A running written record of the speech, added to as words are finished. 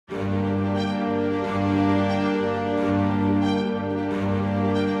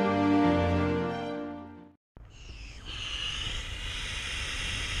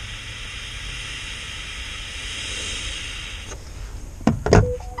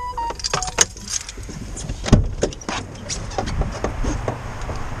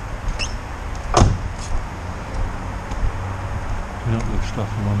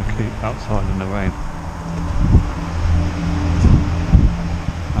outside in the rain.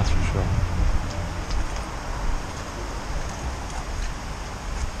 That's for sure.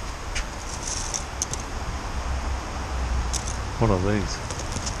 What are these?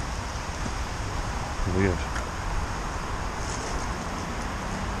 Weird.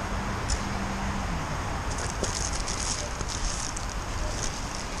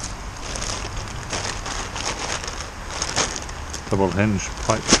 Double hinge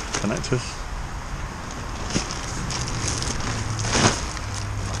pipe connectors.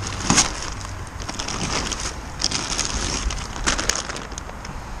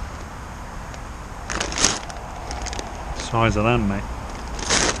 Size of them, mate.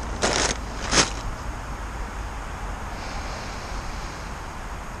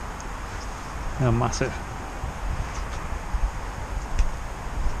 They're massive.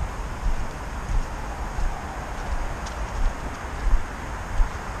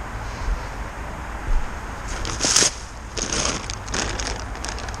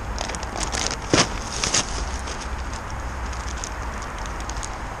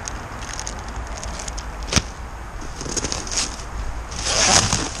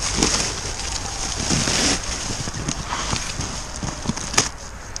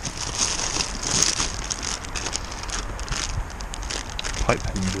 Pipe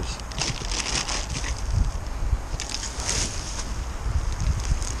hinges.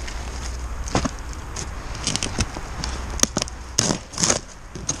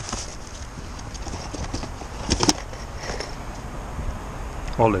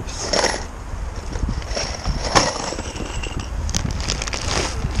 Olives.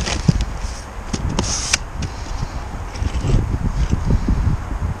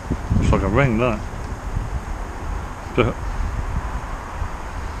 Looks like a ring, doesn't it?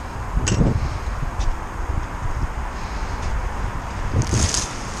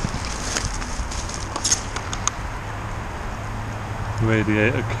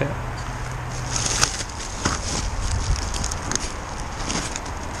 Radiator kit.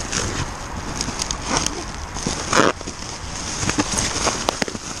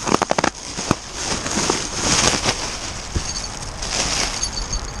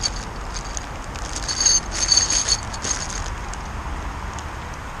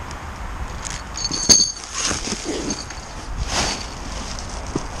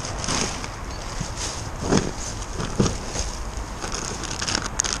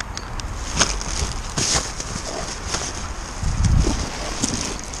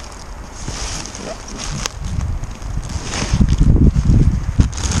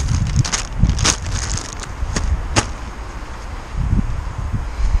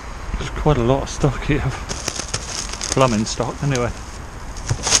 Quite a lot of stock here, plumbing stock anyway.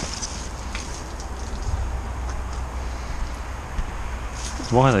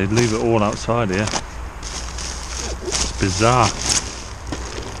 That's why they leave it all outside here. It's bizarre.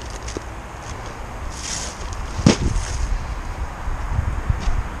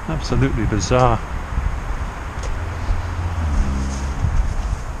 Absolutely bizarre.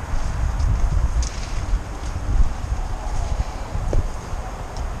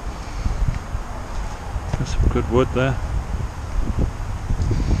 Some good wood there.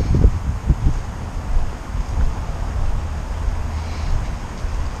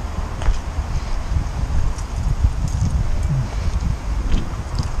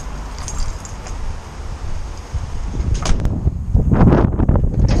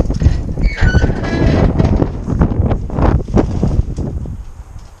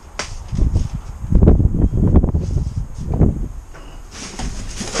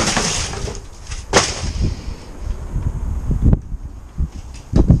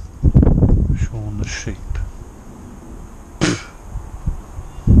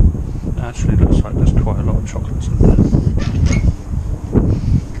 Actually looks like there's quite a lot of chocolates in there.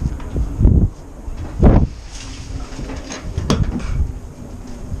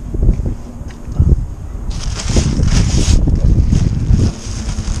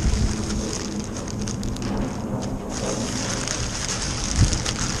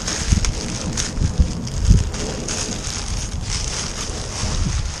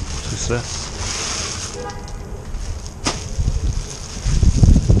 What's this?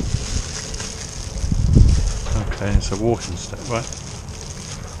 Okay, it's a walking stick, right?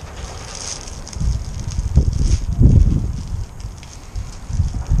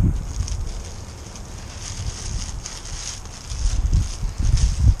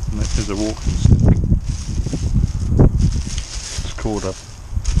 And this is a walking stick. It's called a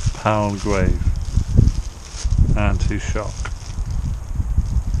Palgrave anti-shock.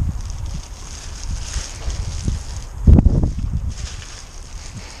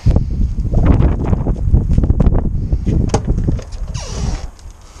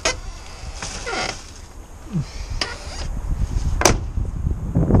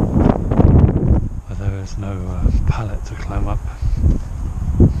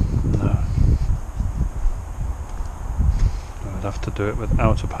 do it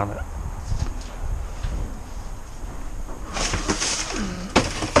without a pallet.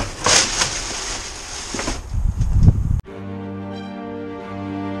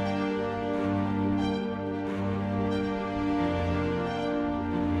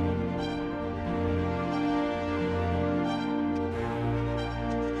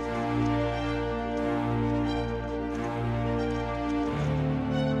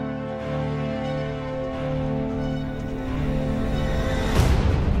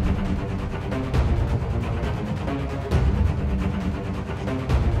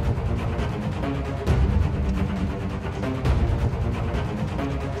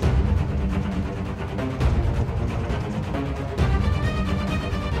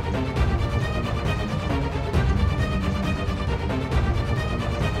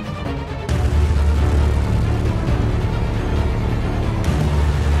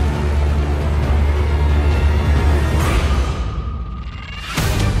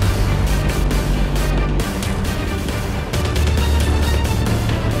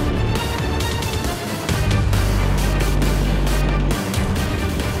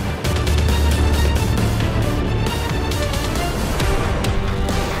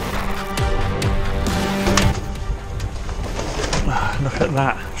 Look at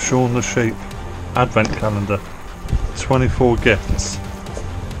that, Shaun the Sheep advent calendar, 24 gifts.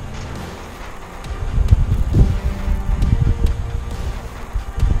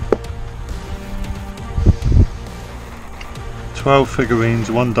 "12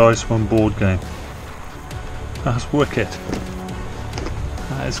 figurines, 1 dice, 1 board game." That's wicked.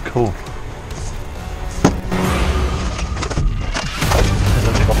 That is cool.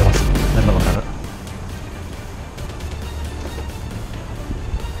 Never look at it.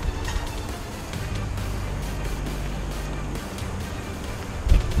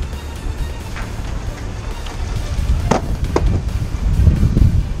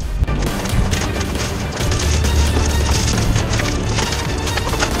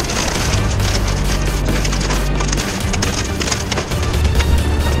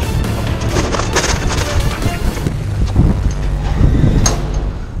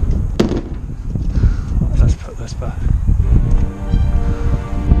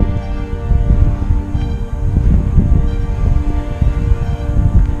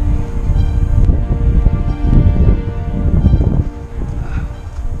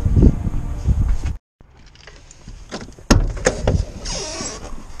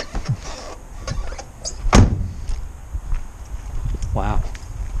 Wow,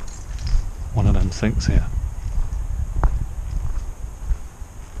 one of them sinks here.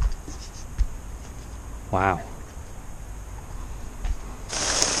 Wow.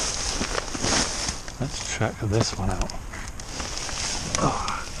 Let's check this one out.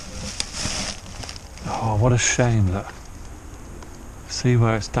 Oh, what a shame, look. See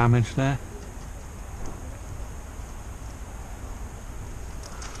where it's damaged there?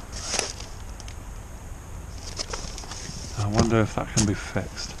 I wonder if that can be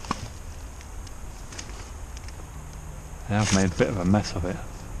fixed. They have made a bit of a mess of it.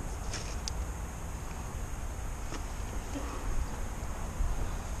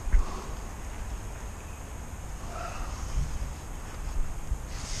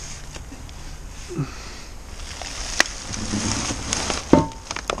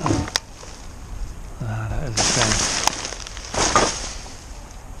 That is a shame.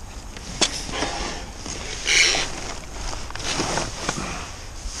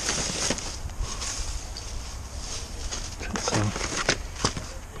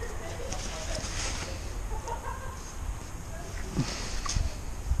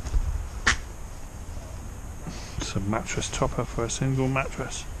 It's a mattress topper for a single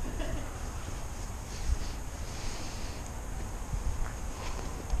mattress.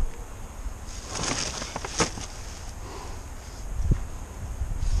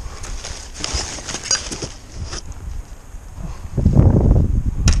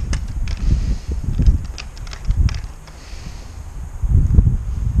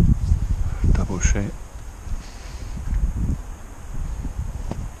 Double sheet.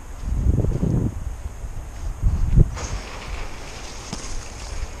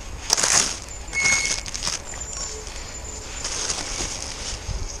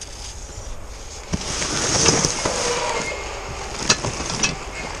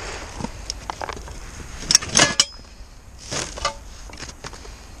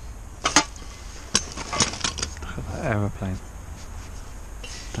 Aeroplane.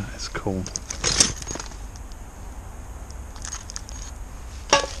 That is cool.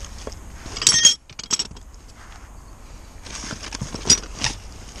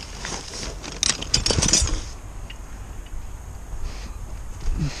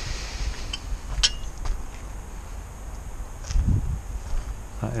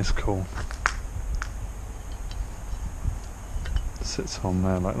 That is cool. Sits on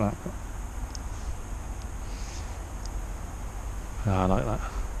there like that. Yeah, I like that.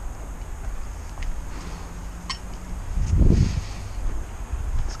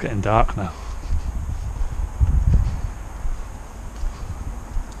 It's getting dark now.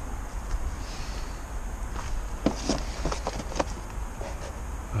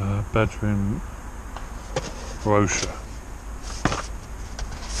 Bedroom brochure.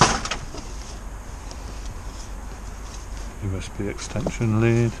 USB extension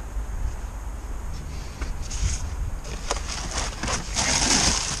lead.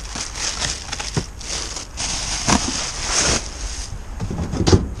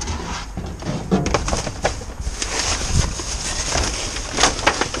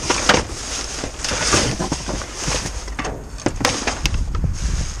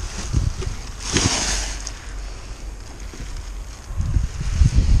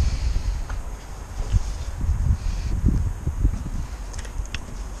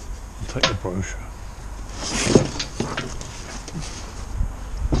 Take the brochure.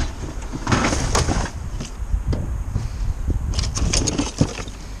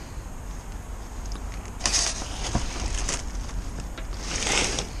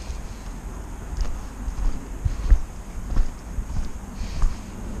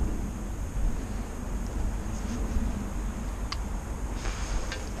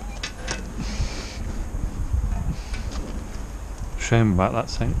 Shame about that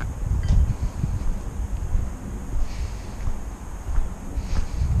sink.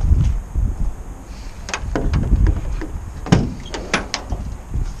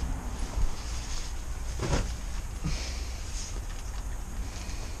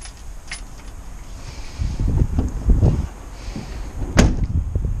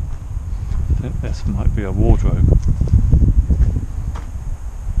 This might be a wardrobe.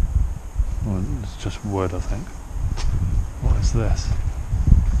 Well, it's just wood, I think. What is this?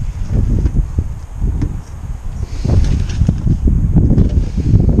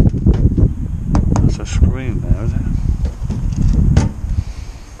 That's a screen there, is it?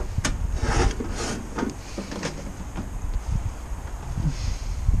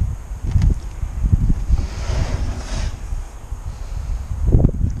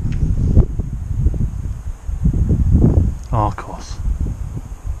 Arcos.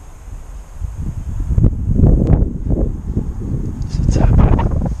 It's a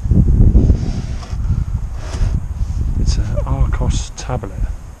tablet. It's an Arcos tablet.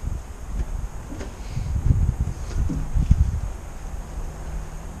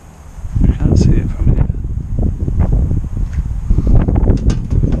 You can't see it from here.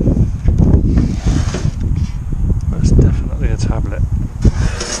 But it's definitely a tablet.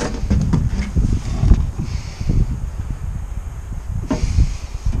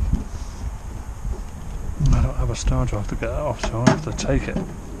 A star drive to get that off, so I'll have to take it. I'm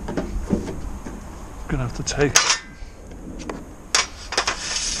gonna have to take it.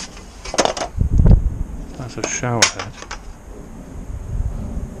 That's a shower head.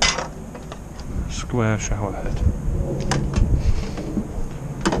 Square shower head.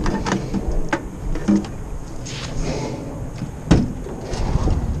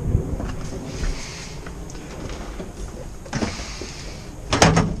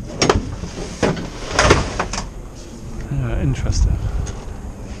 Interesting.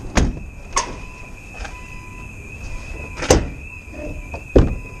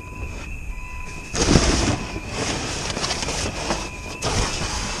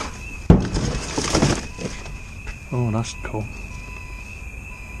 Oh, that's cool.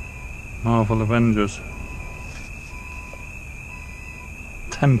 Marvel Avengers.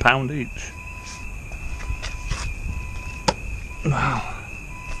 £10 each. Wow.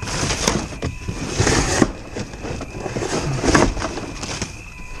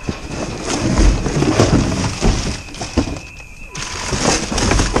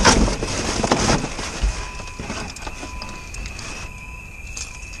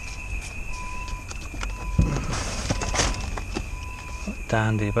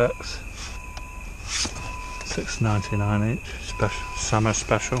 Dandy books, $6.99 each. Special summer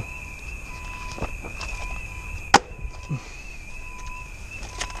special.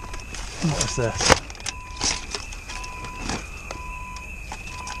 What is this?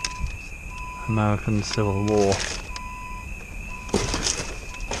 American Civil War.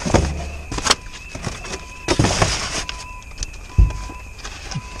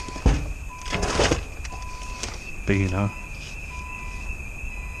 Beano.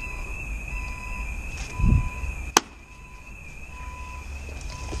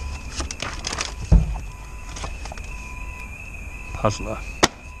 Puzzler.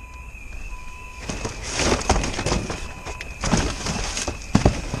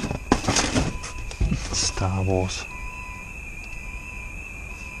 Star Wars.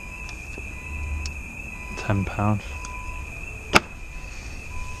 £10.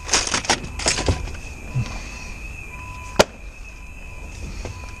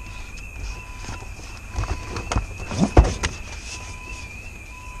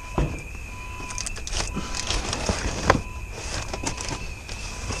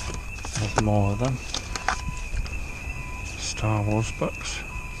 There's more of them. Star Wars books.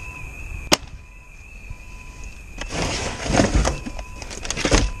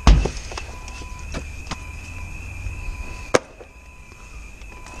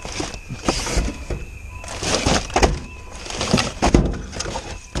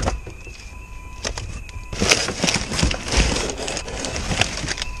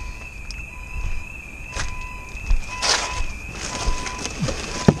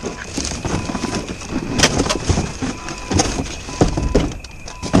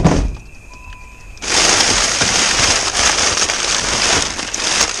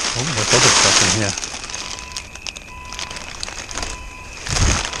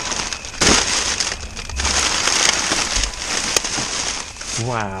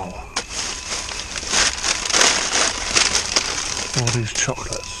 Wow. All these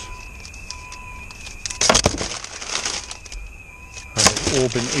chocolates. They've all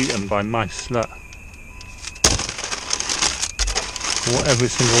been eaten by mice, look. Every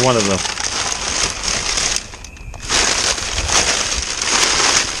single one of them.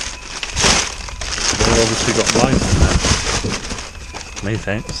 They've obviously got mice in there.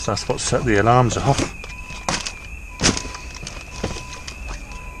 Methinks that's what set the alarms off.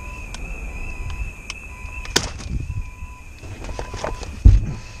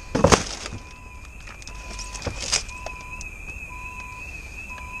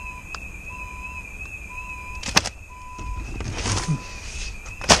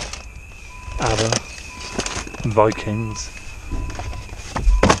 Vikings,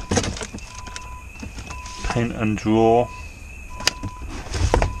 paint and draw,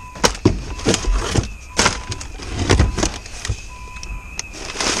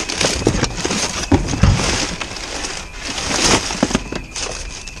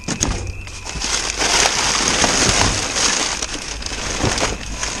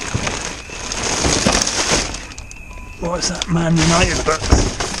 what is that? Man United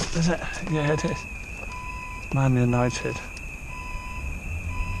books, is it? Yeah, it is. Man United.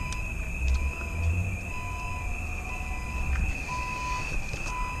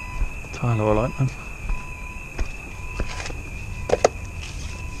 Tyler will like them.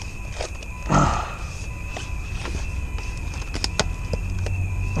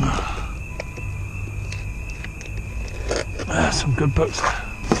 Some good books there.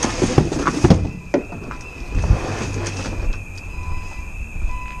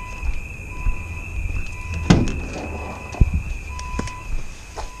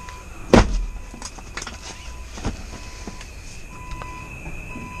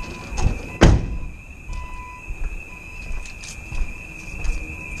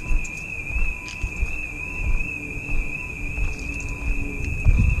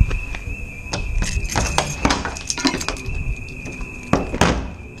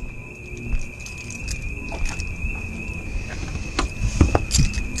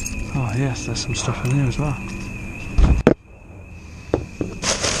 Oh yes, there's some stuff in here as well.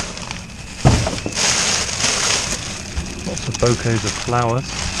 Lots of bouquets of flowers.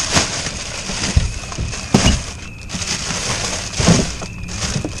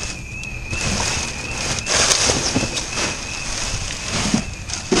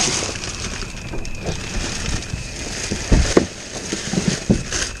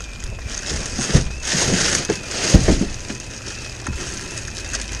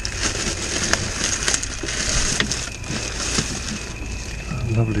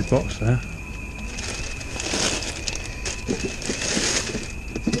 Lovely box there.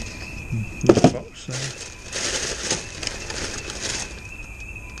 Another box there.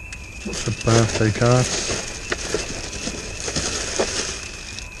 Lots of birthday cards.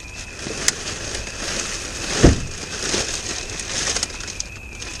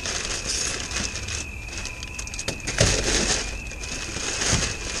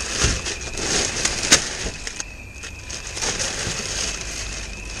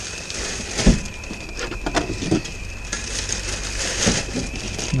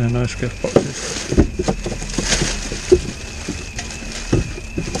 They're nice gift boxes.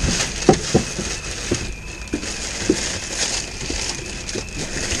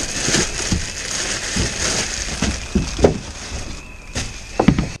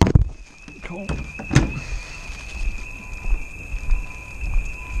 Cool.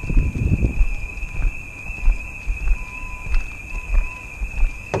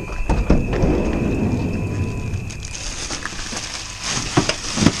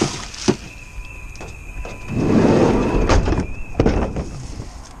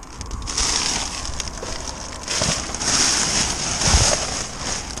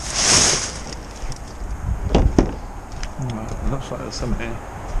 Looks like there's some here.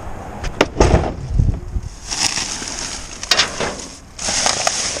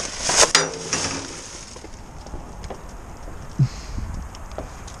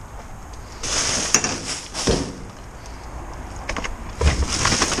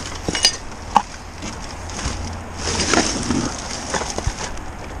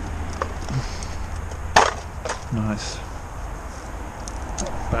 Nice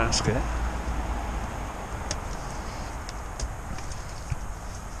basket.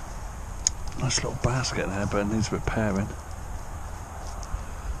 Nice little basket there, but it needs repairing.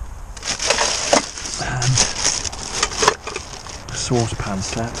 And saucepan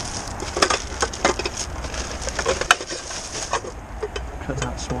set. Look at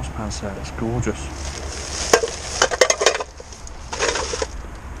that saucepan set, it's gorgeous.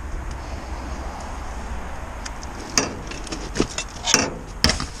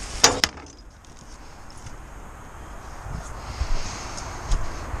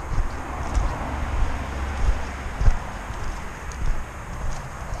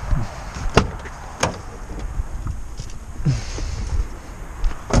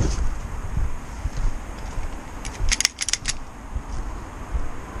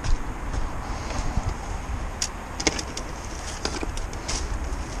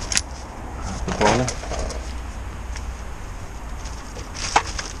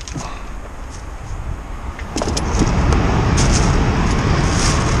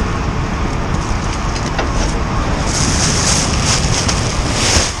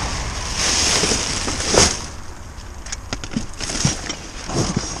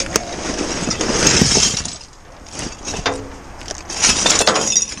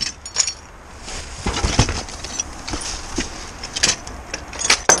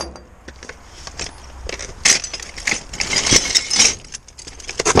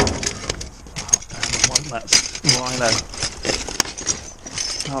 That's RALENO.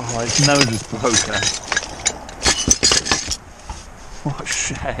 Oh, its nose is broken. What a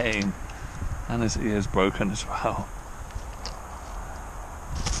shame. And his ear's broken as well.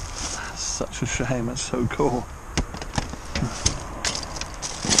 That's such a shame, it's so cool.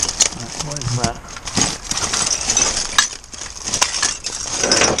 What is that?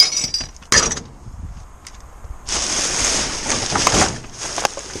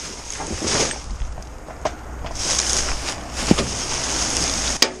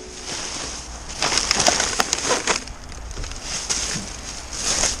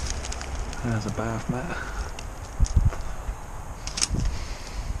 There's a bath mat.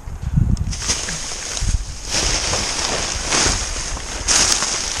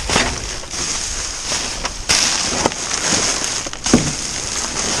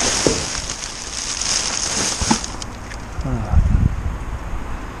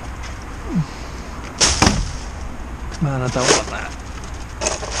 Man, I don't want that.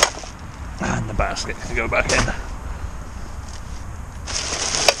 And the basket can go back in.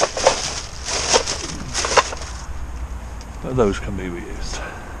 But those can be reused.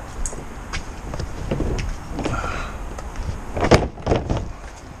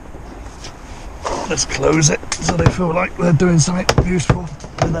 Let's close it so they feel like they're doing something useful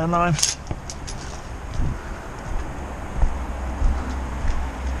with their lives.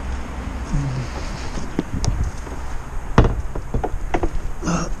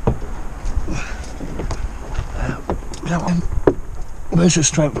 Come on. Where's your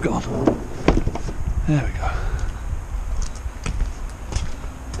strength gone? There we go.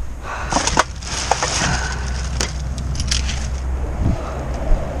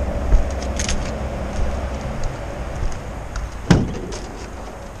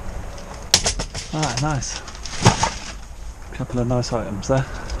 Ah, nice. Couple of nice items there.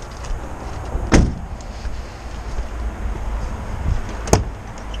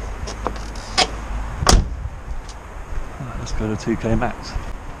 Right, let's go to 2K Max.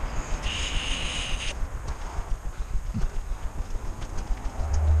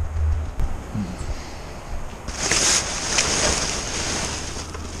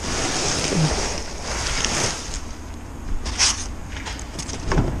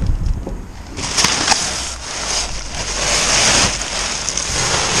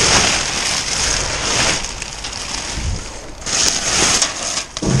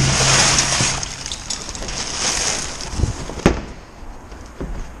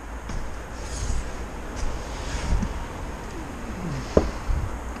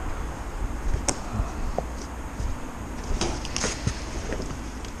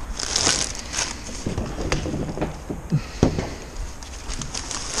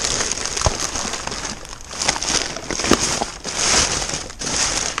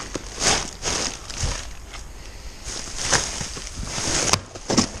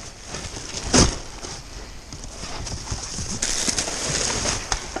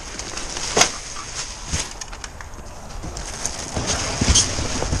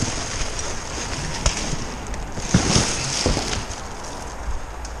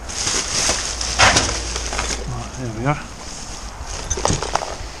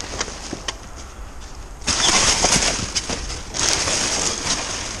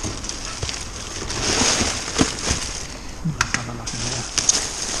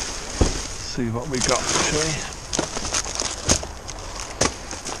 see what we got, shall we?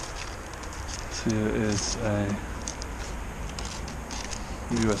 So here is a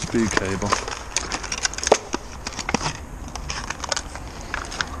USB cable.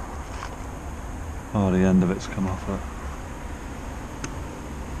 Oh, the end of it's come off it.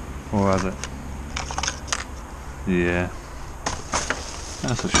 Or has it? Yeah.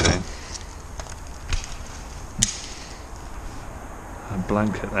 That's a shame. A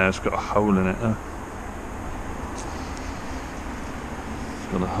blanket there's got a hole in it though.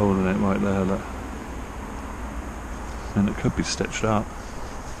 It's got a hole in it right there, look. And it could be stitched up.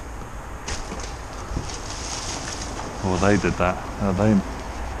 Or they did that.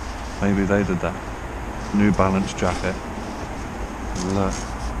 Maybe they did that. New Balance jacket. Look.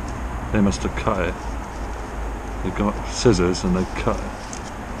 They must have cut it. They got scissors and they cut it.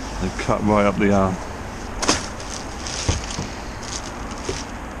 They cut right up the arm.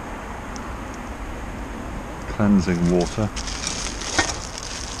 Cleansing water.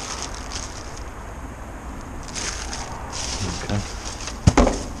 Okay.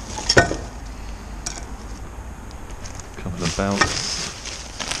 Couple of belts.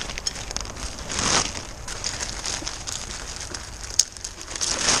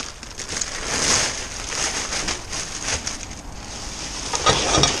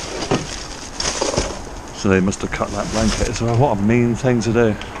 So they must have cut that blanket as well. What a mean thing to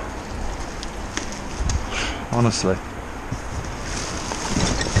do. Honestly.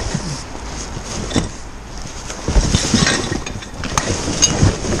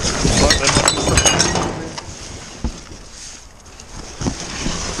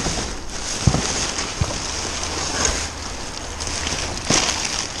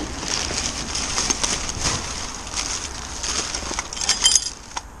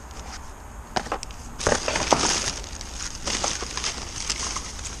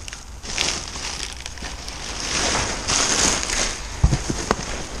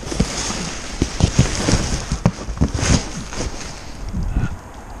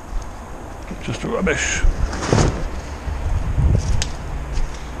 Just rubbish.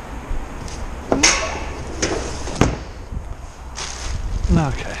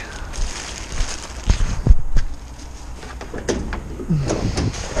 Okay.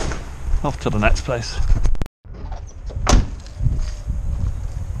 Off to the next place.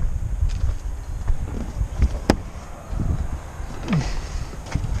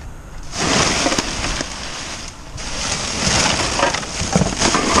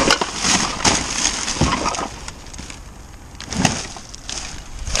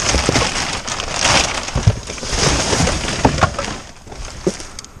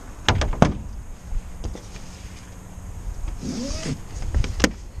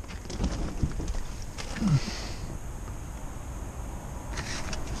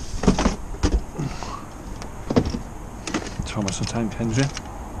 Thomas the Tank Engine.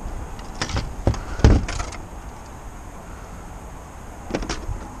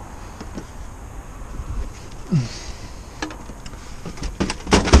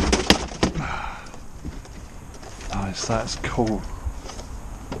 Nice, that's cool.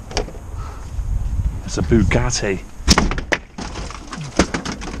 It's a Bugatti.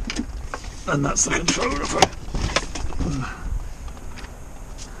 And that's the controller for it.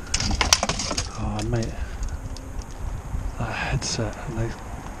 Oh mate, that headset, and they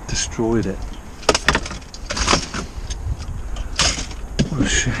destroyed it. What a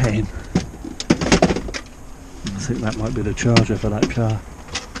shame. I think that might be the charger for that car.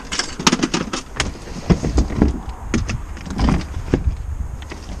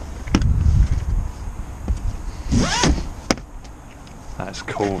 That's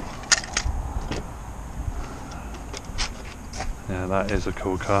cool. Yeah, that is a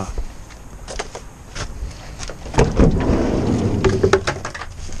cool car.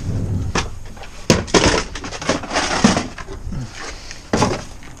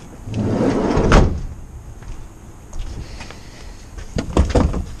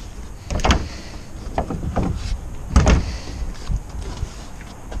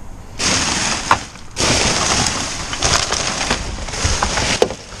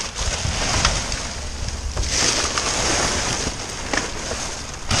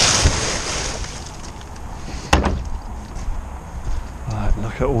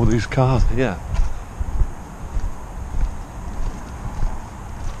 Look at all these cars here.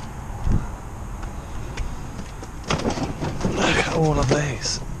 Look at all of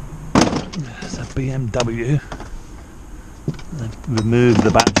these. It's a BMW. They've removed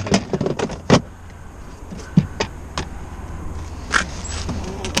the battery.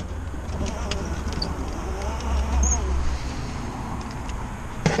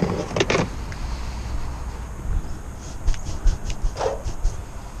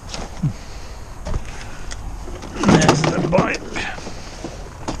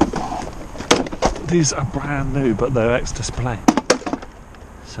 these are brand new, but they're ex-display.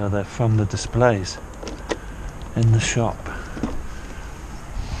 So they're from the displays in the shop.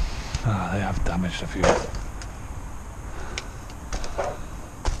 Oh, they have damaged a few.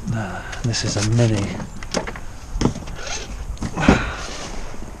 This is a mini.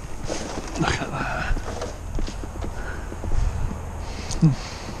 Look at that.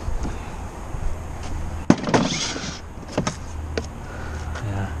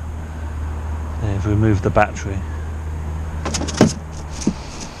 Yeah. They've removed the battery.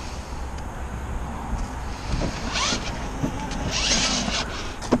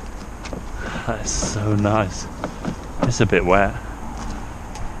 That is so nice. It's a bit wet.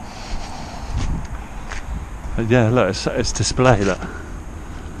 But yeah, look, it's display, look.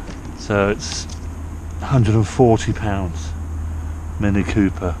 So it's £140 Mini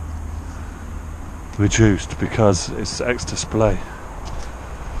Cooper. Reduced because it's ex-display.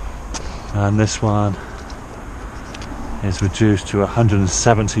 And this one is reduced to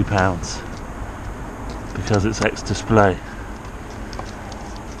 £170 because it's ex-display.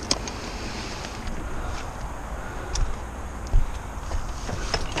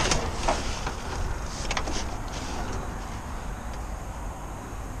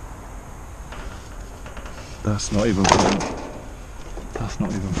 That's not even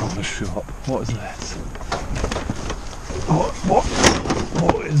from the shop. What is this?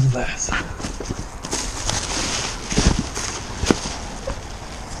 What is this?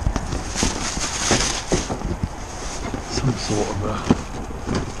 Some sort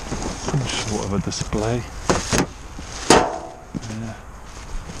of a display. Yeah.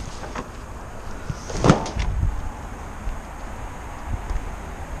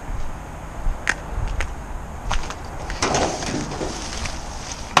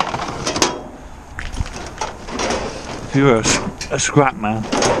 If you were a scrap man,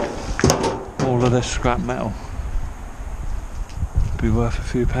 all of this scrap metal would be worth a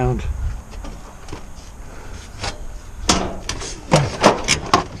few pound.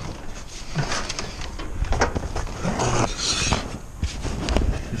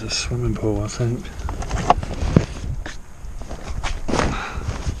 There's a swimming pool, I think.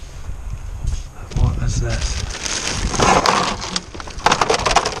 What is this?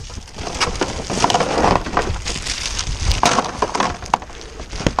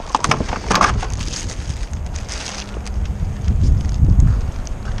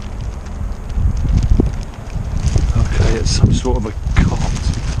 Some sort of a cot.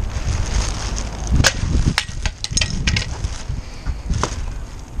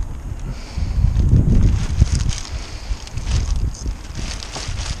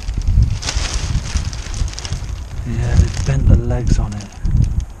 Yeah, they've bent the legs on it.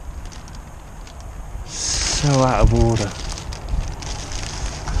 So out of order.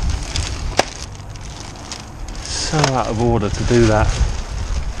 So out of order to do that.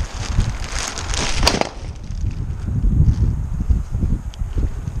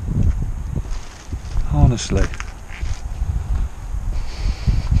 Honestly.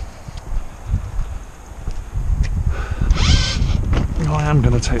 I am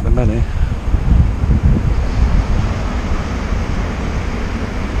going to take the Mini.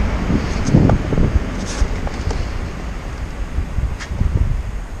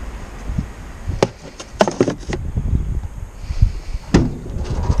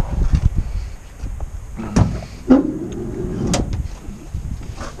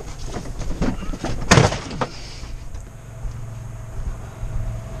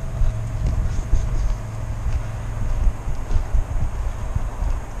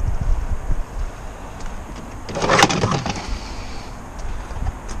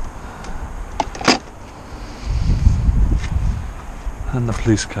 And the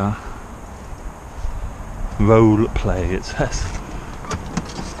police car. Role play, it says.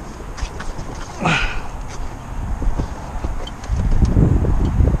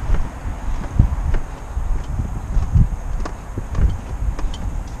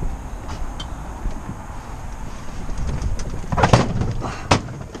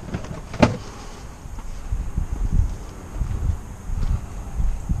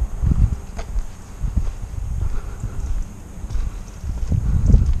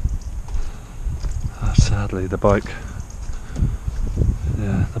 Sadly, the bike's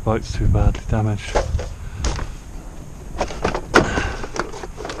too badly damaged.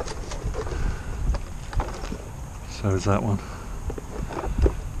 So is that one.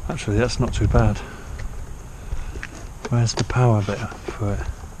 Actually, that's not too bad. Where's the power bit for it?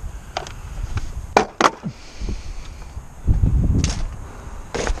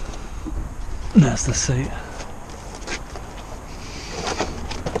 There's the seat.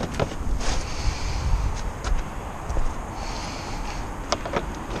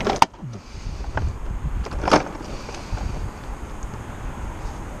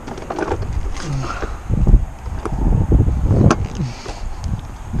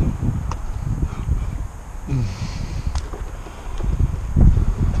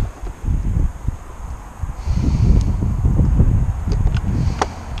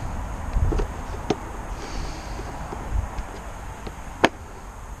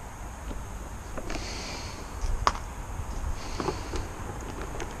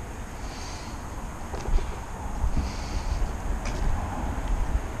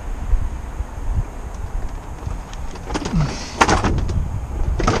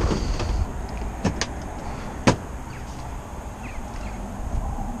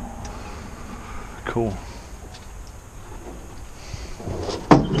 cool.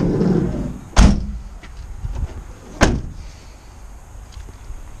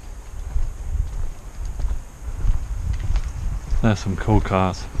 There's some cool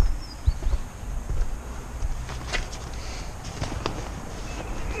cars.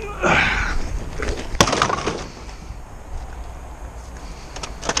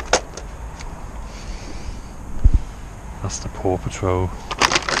 That's the Paw Patrol.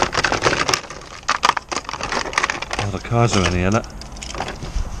 Oh, the cars are in here, look.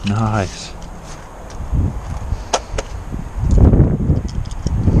 Nice.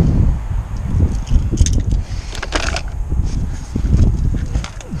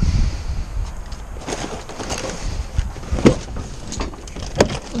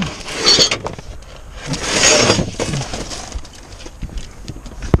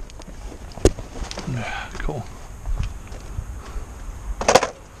 Cool.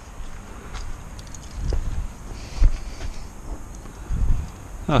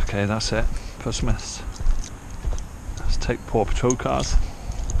 Okay, that's it for Smiths. Let's take Paw Patrol cars.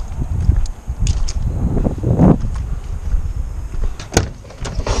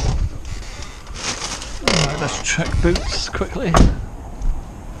 Alright, let's check boots quickly.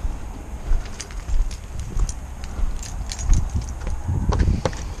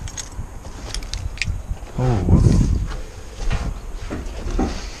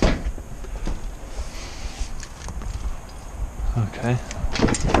 Okay.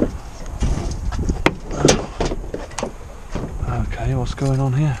 Okay, what's going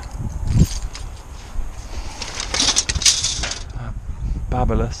on here?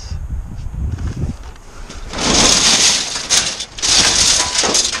 Fabulous.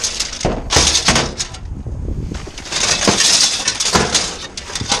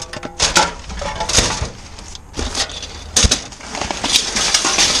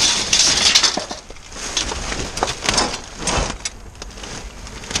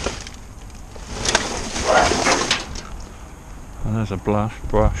 There's a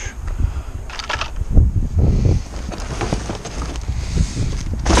brush.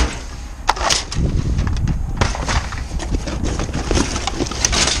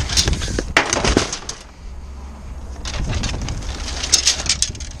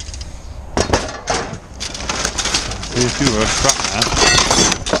 See, if you were a scrap man,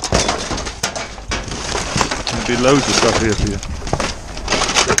 there'd be loads of stuff here for you.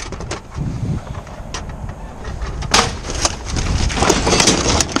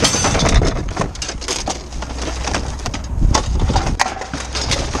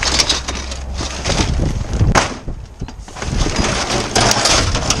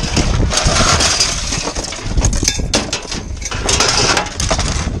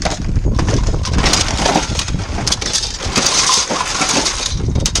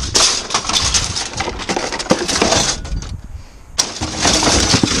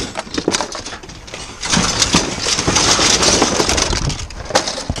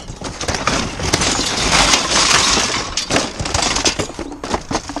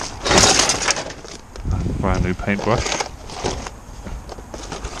 Brand new paintbrush.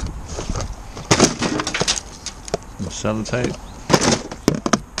 Some sellotape.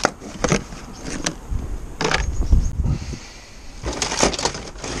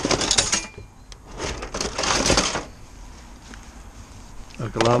 A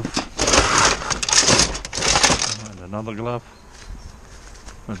glove. And another glove.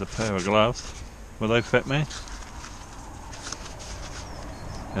 There's a pair of gloves. Will they fit me?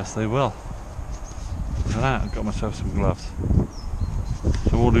 Yes, they will. Look at that, I've got myself some gloves.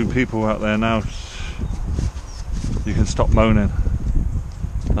 So all you people out there now, you can stop moaning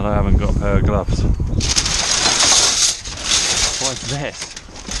that I haven't got a pair of gloves. What's this?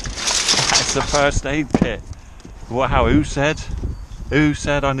 That's a first aid kit. Wow, who said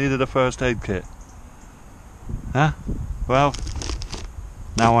I needed a first aid kit? Huh? Well,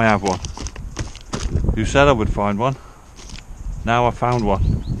 now I have one. You said I would find one. Now I found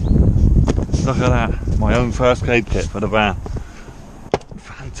one. Look at that, my own first aid kit for the van.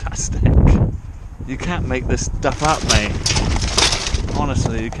 Fantastic. You can't make this stuff up, mate.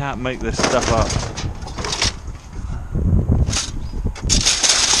 Honestly, you can't make this stuff up.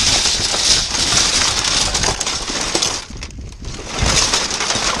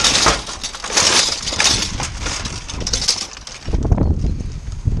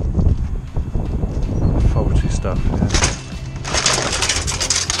 Faulty stuff, yeah.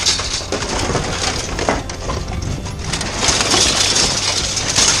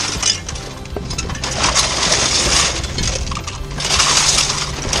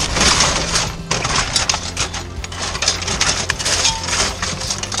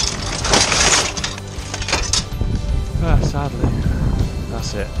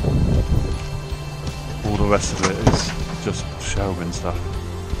 rest of it is just shelving stuff.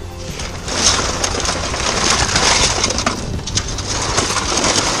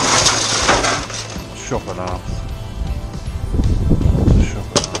 Shop and half. Shop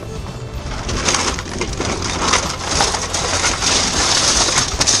and half.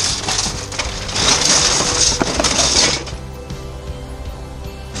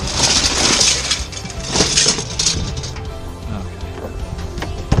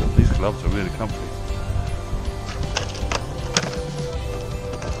 Okay. These gloves are really comfy.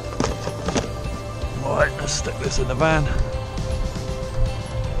 Right, let's stick this in the van.